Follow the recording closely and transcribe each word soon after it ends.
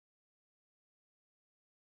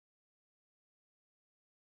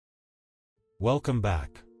Welcome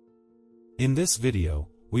back. In this video,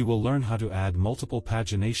 we will learn how to add multiple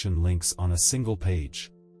pagination links on a single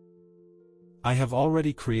page. I have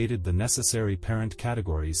already created the necessary parent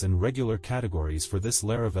categories and regular categories for this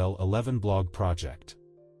Laravel 11 blog project.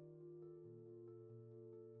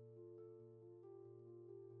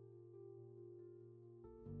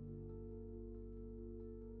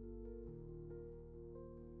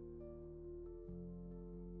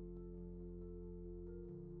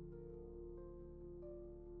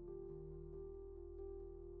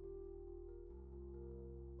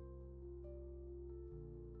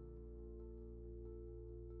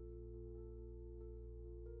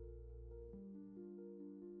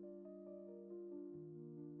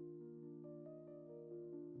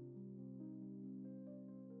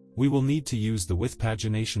 We will need to use the with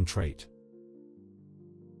pagination trait.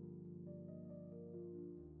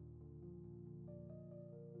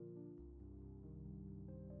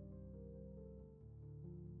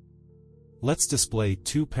 Let's display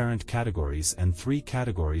 2 parent categories and 3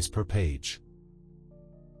 categories per page.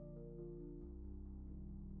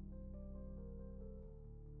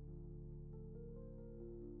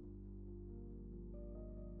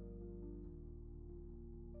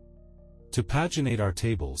 To paginate our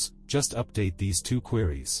tables, just update these 2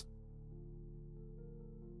 queries.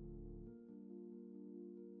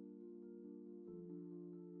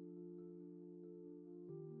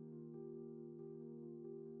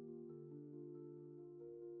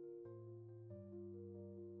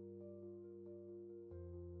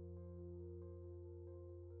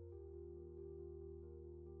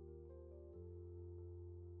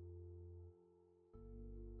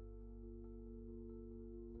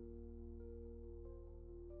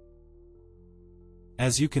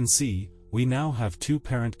 As you can see, we now have 2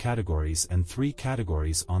 parent categories and 3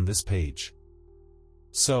 categories on this page.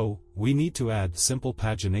 So, we need to add simple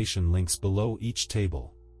pagination links below each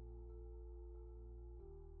table.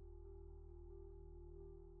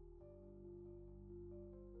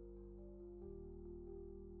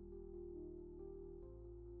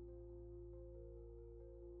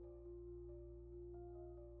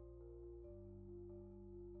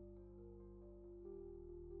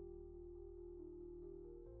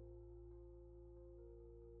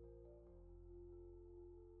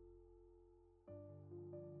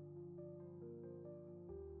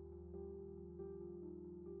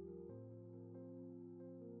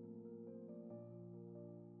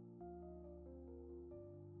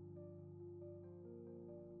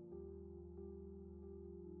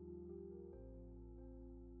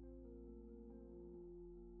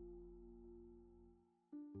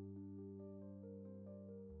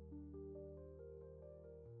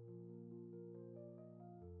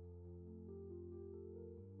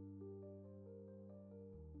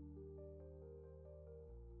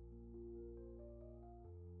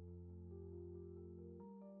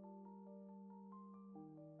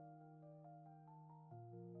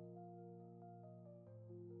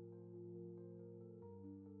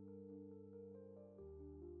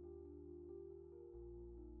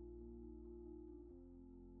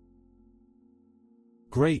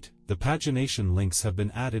 Great, the pagination links have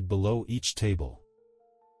been added below each table.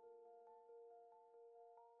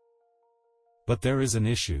 But there is an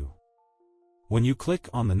issue. When you click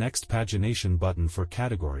on the next pagination button for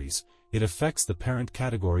categories, it affects the parent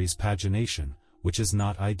category's pagination, which is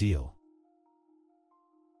not ideal.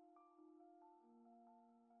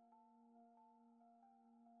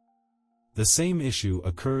 The same issue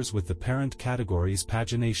occurs with the parent category's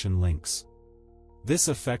pagination links. This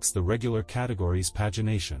affects the regular category's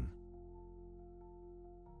pagination.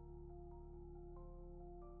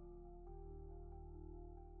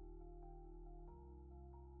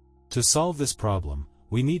 To solve this problem,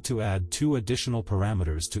 we need to add 2 additional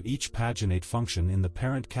parameters to each paginate function in the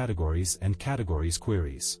parent categories and categories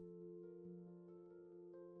queries.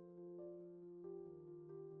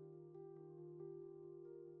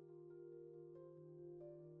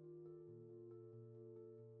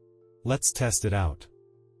 Let's test it out.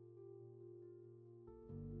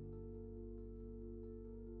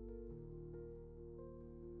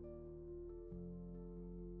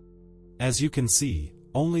 As you can see,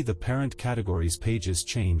 only the parent category's pages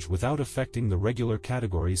change without affecting the regular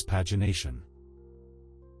category's pagination.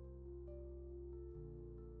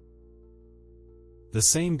 The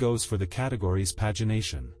same goes for the category's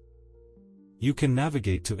pagination. You can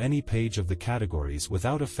navigate to any page of the categories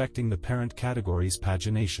without affecting the parent category's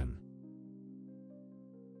pagination.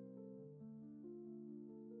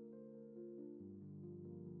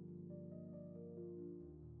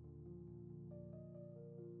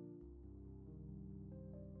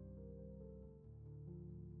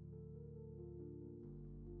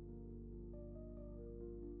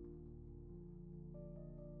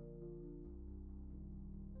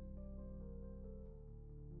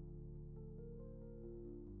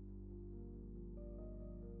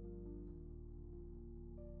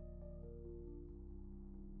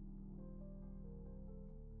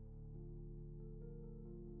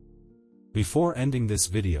 Before ending this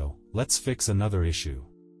video, let's fix another issue.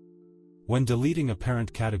 When deleting a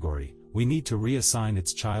parent category, we need to reassign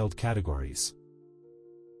its child categories.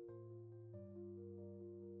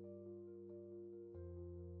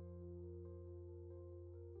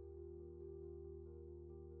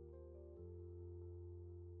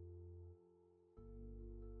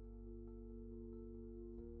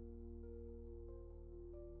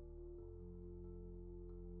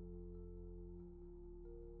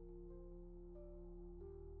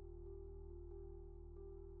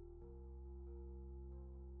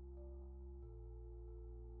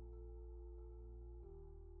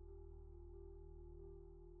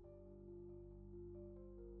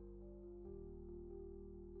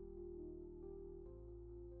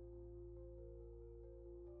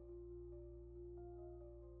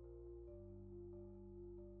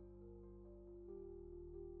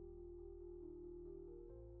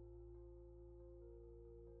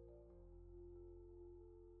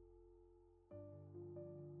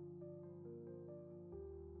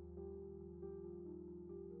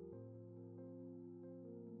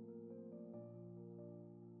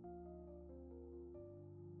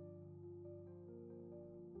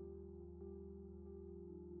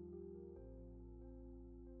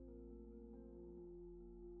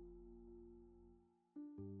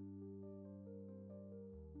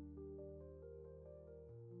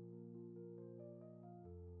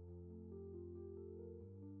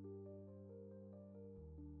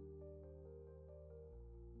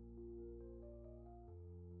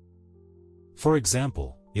 For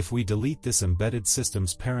example, if we delete this embedded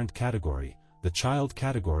system's parent category, the child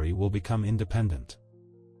category will become independent.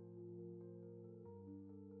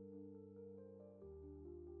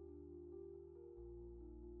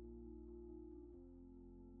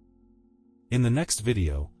 In the next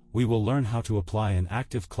video, we will learn how to apply an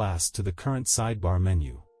active class to the current sidebar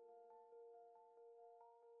menu.